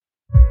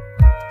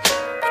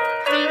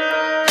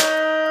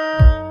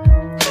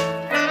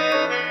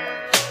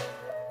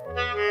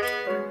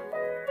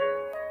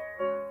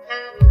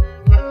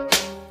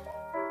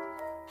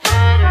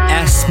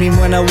me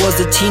when I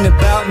was a teen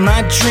about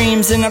my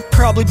dreams, and I'd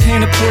probably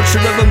paint a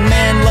portrait of a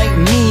man like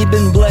me.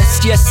 Been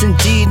blessed, yes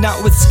indeed,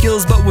 not with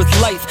skills but with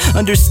life.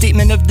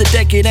 Understatement of the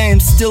decade, I am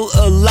still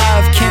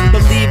alive. Can't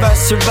believe I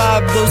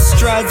survived those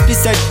strides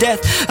beside death.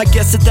 I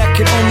guess that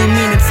could only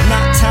mean it's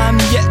not time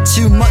yet.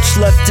 Too much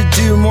left to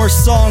do, more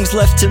songs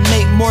left to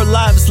make, more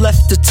lives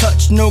left to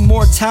touch, no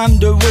more time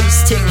to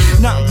waste. Take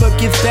not but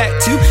give back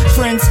to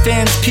friends,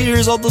 fans,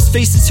 peers, all those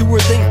faces who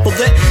were thankful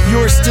that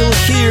you're still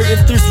here.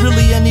 If there's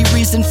really any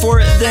reason for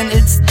it, then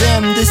it's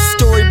them. This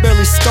story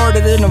barely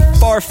started and I'm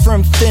far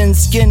from thin.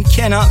 Skin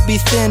cannot be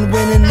thin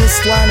when in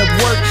this line of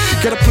work.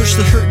 Gotta push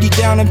the hurt deep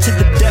down into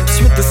the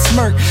depths with a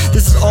smirk.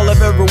 This is all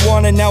I've ever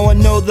wanted, now I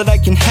know that I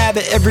can have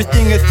it.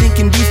 Everything I think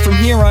and do from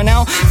here on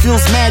out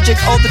feels magic.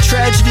 All the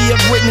tragedy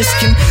I've witnessed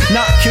can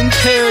not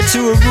compare to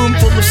a room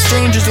full of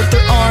strangers with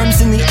their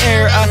arms in the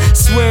air. I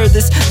swear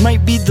this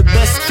might be the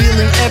best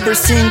feeling ever.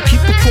 Seeing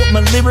people quote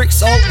my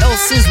lyrics, all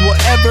else is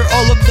whatever.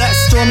 All of that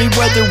stormy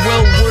weather,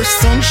 well worth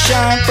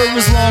sunshine. For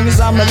as long as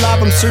I'm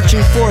alive, I'm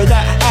searching for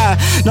that high.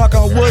 Knock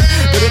on wood,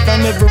 but if I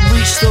never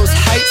reach those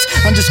heights,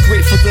 I'm just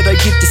grateful that I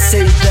get to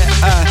say that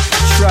I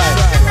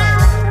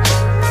tried.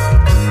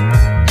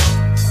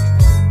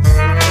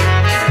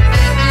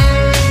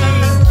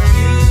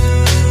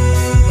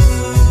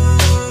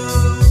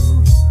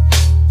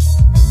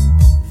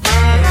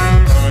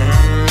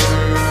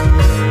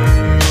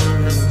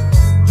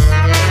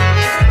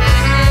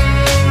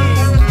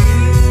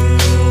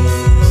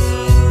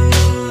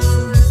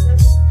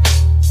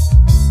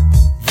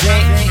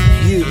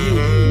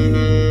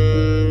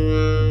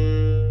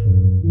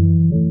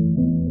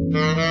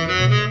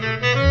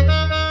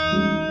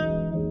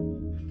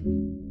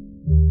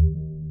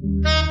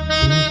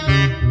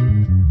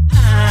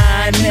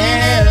 I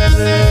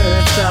never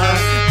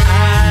thought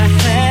I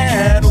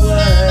had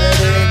what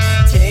it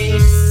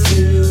takes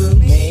to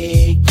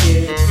make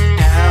it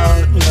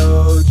out.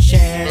 No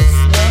chance,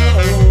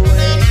 no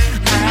way.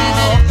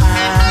 How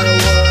I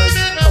was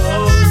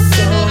oh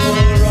so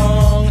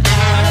wrong.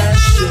 I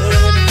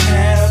should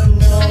have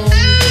known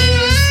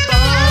this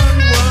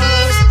bond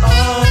was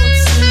all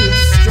too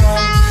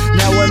strong.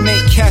 Now I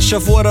make cash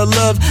off what I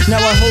love. Now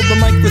I hold the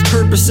mic with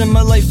purpose and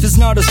my life is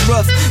not as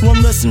rough.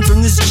 One lesson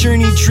from this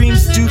journey,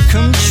 dreams do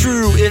come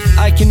true. If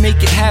I can make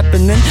it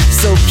happen, then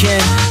so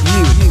can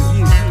you.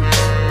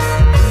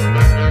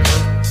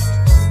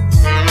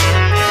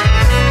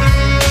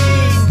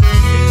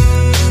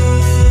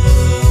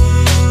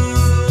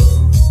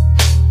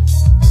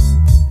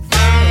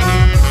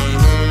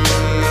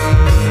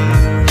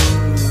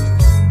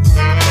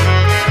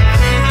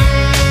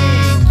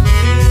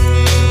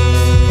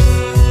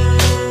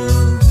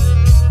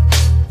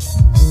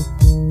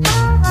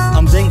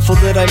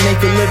 That I make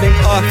a living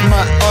off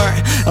my art.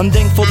 I'm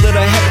thankful that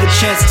I have the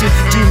chance to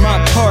do my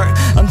part.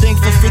 I'm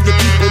thankful for the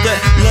people that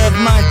love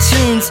my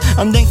tunes.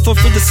 I'm thankful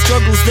for the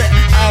struggles that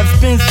I've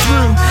been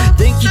through.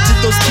 Thank you to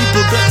those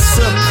people that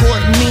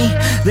support me.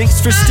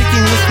 Thanks for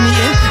sticking with me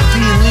and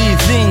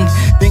believing.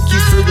 Thank you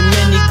for the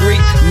many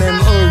great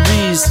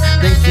memories.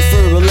 Thank you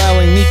for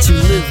allowing me to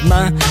live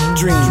my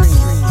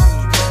dreams.